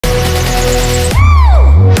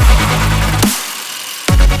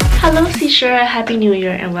Hello Sisher, Happy New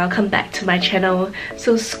Year and welcome back to my channel.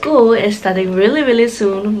 So school is starting really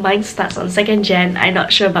soon. Mine starts on 2nd Jan, I'm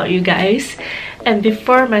not sure about you guys. And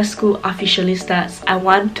before my school officially starts, I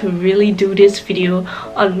want to really do this video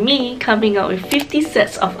on me coming out with 50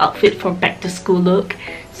 sets of outfit for back to school look.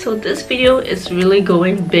 So this video is really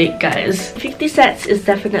going big, guys. 50 sets is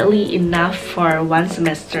definitely enough for one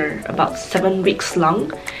semester, about 7 weeks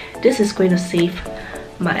long. This is going to save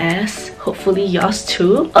my ass, hopefully yours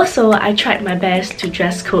too. Also, I tried my best to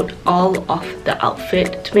dress code all of the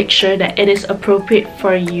outfit to make sure that it is appropriate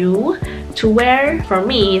for you to wear. For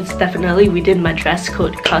me, it's definitely within my dress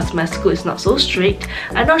code because my school is not so strict.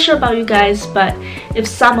 I'm not sure about you guys, but if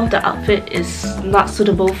some of the outfit is not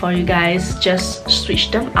suitable for you guys, just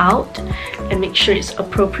switch them out and make sure it's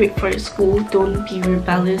appropriate for your school. Don't be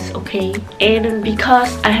rebellious, okay? And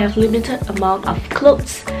because I have limited amount of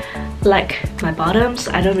clothes, like my bottoms,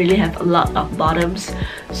 I don't really have a lot of bottoms,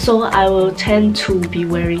 so I will tend to be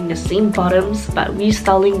wearing the same bottoms but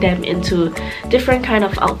restyling them into different kind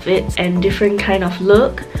of outfits and different kind of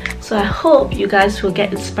look. So I hope you guys will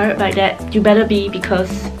get inspired by that. You better be,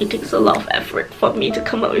 because it takes a lot of effort for me to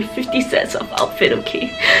come up with 50 sets of outfit, okay?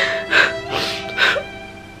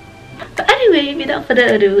 But anyway, without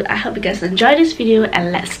further ado, I hope you guys enjoy this video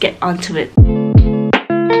and let's get on to it.